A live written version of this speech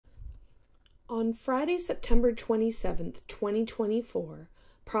On Friday, September 27, 2024,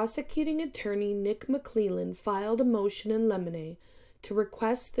 prosecuting attorney Nick McClellan filed a motion in Limine to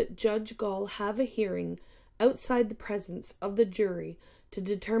request that Judge Gall have a hearing outside the presence of the jury to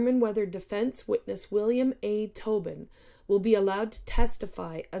determine whether defense witness William A. Tobin will be allowed to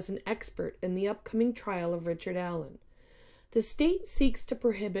testify as an expert in the upcoming trial of Richard Allen. The state seeks to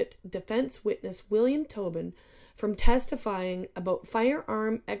prohibit defense witness William Tobin from testifying about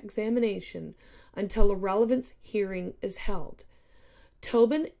firearm examination until a relevance hearing is held.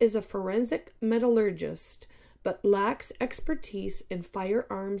 Tobin is a forensic metallurgist but lacks expertise in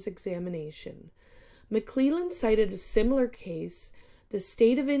firearms examination. McClellan cited a similar case, the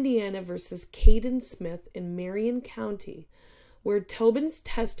state of Indiana versus Caden Smith in Marion County, where Tobin's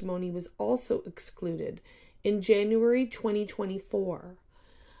testimony was also excluded in January 2024.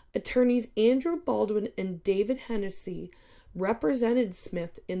 Attorneys Andrew Baldwin and David Hennessy represented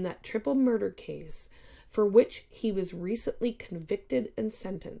Smith in that triple murder case, for which he was recently convicted and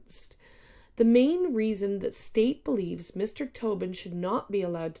sentenced. The main reason that state believes Mr. Tobin should not be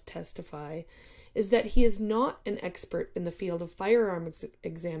allowed to testify is that he is not an expert in the field of firearms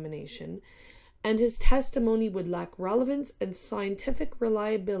examination, and his testimony would lack relevance and scientific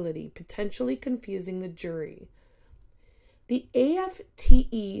reliability, potentially confusing the jury. The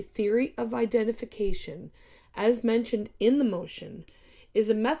AFTE theory of identification, as mentioned in the motion, is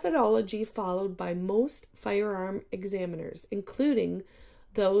a methodology followed by most firearm examiners, including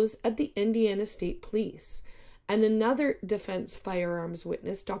those at the Indiana State Police, and another defense firearms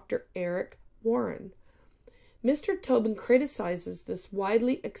witness, Dr. Eric Warren. Mr. Tobin criticizes this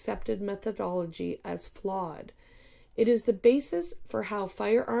widely accepted methodology as flawed. It is the basis for how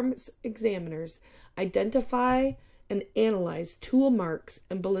firearms examiners identify and analyze tool marks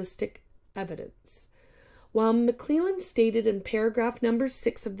and ballistic evidence. While McClellan stated in paragraph number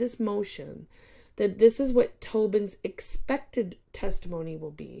 6 of this motion that this is what Tobin's expected testimony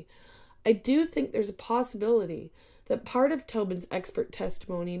will be, I do think there's a possibility that part of Tobin's expert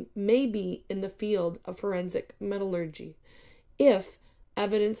testimony may be in the field of forensic metallurgy, if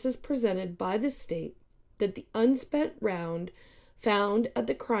evidence is presented by the state that the unspent round found at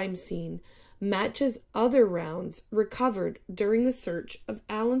the crime scene matches other rounds recovered during the search of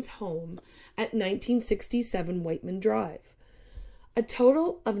Allen's home at 1967 Whiteman Drive. A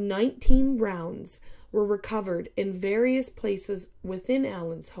total of 19 rounds were recovered in various places within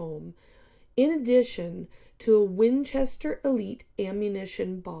Allen's home, in addition to a Winchester Elite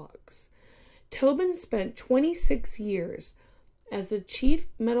ammunition box. Tobin spent 26 years as the chief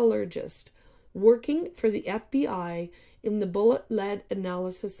metallurgist working for the FBI in the bullet lead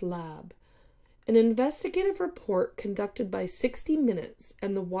analysis lab. An investigative report conducted by 60 Minutes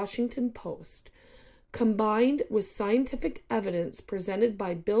and the Washington Post, combined with scientific evidence presented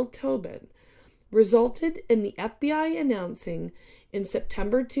by Bill Tobin, resulted in the FBI announcing in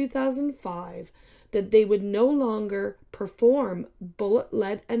September 2005 that they would no longer perform bullet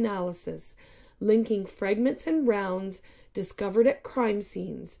lead analysis linking fragments and rounds discovered at crime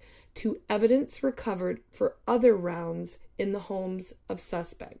scenes to evidence recovered for other rounds in the homes of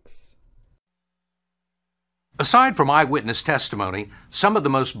suspects. Aside from eyewitness testimony, some of the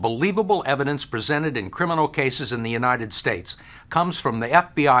most believable evidence presented in criminal cases in the United States comes from the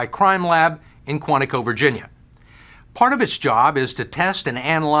FBI crime lab in Quantico, Virginia. Part of its job is to test and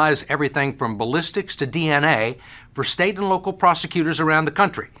analyze everything from ballistics to DNA for state and local prosecutors around the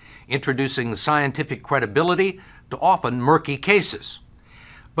country, introducing scientific credibility to often murky cases.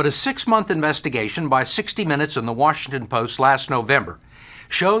 But a 6-month investigation by 60 Minutes and the Washington Post last November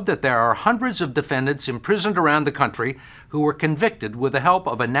showed that there are hundreds of defendants imprisoned around the country who were convicted with the help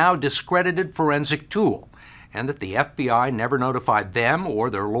of a now discredited forensic tool, and that the FBI never notified them or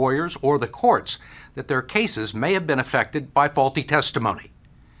their lawyers or the courts that their cases may have been affected by faulty testimony.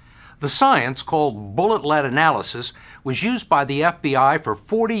 The science, called bullet lead analysis, was used by the FBI for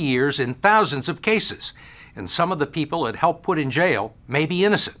 40 years in thousands of cases, and some of the people it helped put in jail may be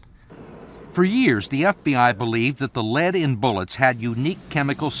innocent. For years, the FBI believed that the lead in bullets had unique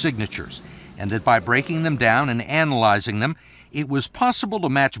chemical signatures, and that by breaking them down and analyzing them, it was possible to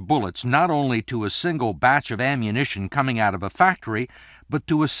match bullets not only to a single batch of ammunition coming out of a factory, but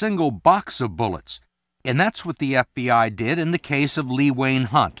to a single box of bullets. And that's what the FBI did in the case of Lee Wayne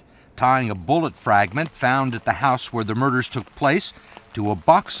Hunt, tying a bullet fragment found at the house where the murders took place to a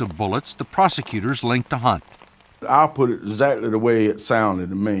box of bullets the prosecutors linked to Hunt. I'll put it exactly the way it sounded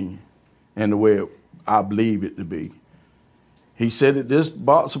to me and the way I believe it to be. He said that this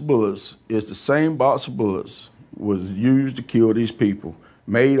box of bullets is the same box of bullets was used to kill these people,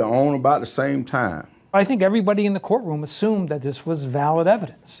 made on about the same time. I think everybody in the courtroom assumed that this was valid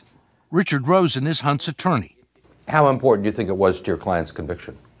evidence. Richard Rosen is Hunt's attorney. How important do you think it was to your client's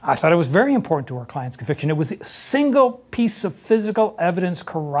conviction? I thought it was very important to our client's conviction. It was a single piece of physical evidence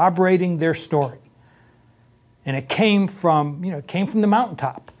corroborating their story. And it came from, the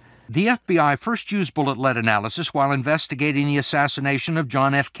mountaintop. The FBI first used bullet lead analysis while investigating the assassination of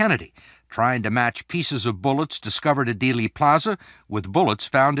John F. Kennedy, trying to match pieces of bullets discovered at Dealey Plaza with bullets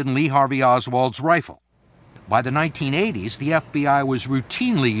found in Lee Harvey Oswald's rifle. By the 1980s, the FBI was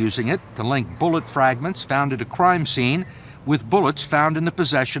routinely using it to link bullet fragments found at a crime scene with bullets found in the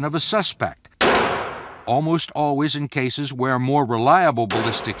possession of a suspect, almost always in cases where more reliable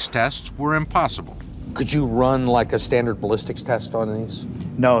ballistics tests were impossible. Could you run like a standard ballistics test on these?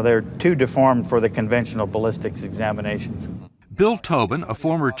 No, they're too deformed for the conventional ballistics examinations. Bill Tobin, a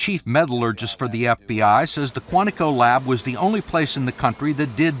former chief metallurgist for the FBI, says the Quantico lab was the only place in the country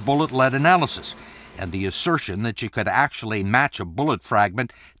that did bullet lead analysis, and the assertion that you could actually match a bullet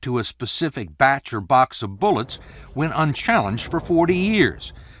fragment to a specific batch or box of bullets went unchallenged for 40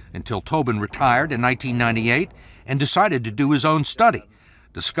 years, until Tobin retired in 1998 and decided to do his own study,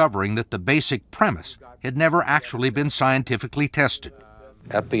 discovering that the basic premise had never actually been scientifically tested.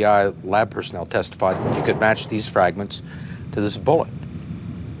 FBI lab personnel testified that you could match these fragments to this bullet.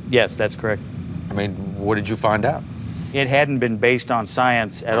 Yes, that's correct. I mean, what did you find out? It hadn't been based on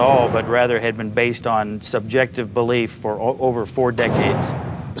science at all, but rather had been based on subjective belief for over 4 decades.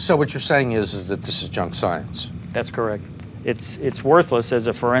 So what you're saying is that this is junk science? That's correct. It's worthless as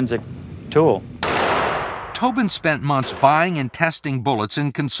a forensic tool. Tobin spent months buying and testing bullets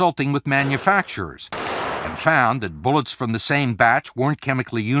and consulting with manufacturers, and found that bullets from the same batch weren't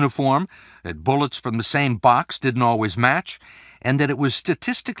chemically uniform, that bullets from the same box didn't always match, and that it was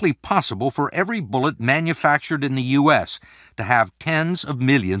statistically possible for every bullet manufactured in the U.S. to have tens of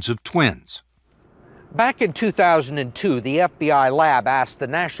millions of twins. Back in 2002, the FBI lab asked the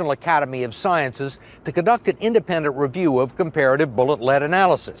National Academy of Sciences to conduct an independent review of comparative bullet lead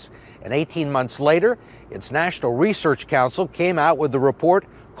analysis. And 18 months later, its National Research Council came out with a report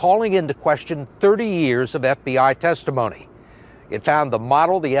calling into question 30 years of FBI testimony. It found the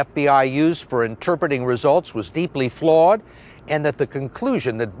model the FBI used for interpreting results was deeply flawed, and that the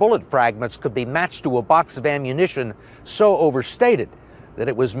conclusion that bullet fragments could be matched to a box of ammunition so overstated that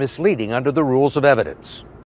it was misleading under the rules of evidence.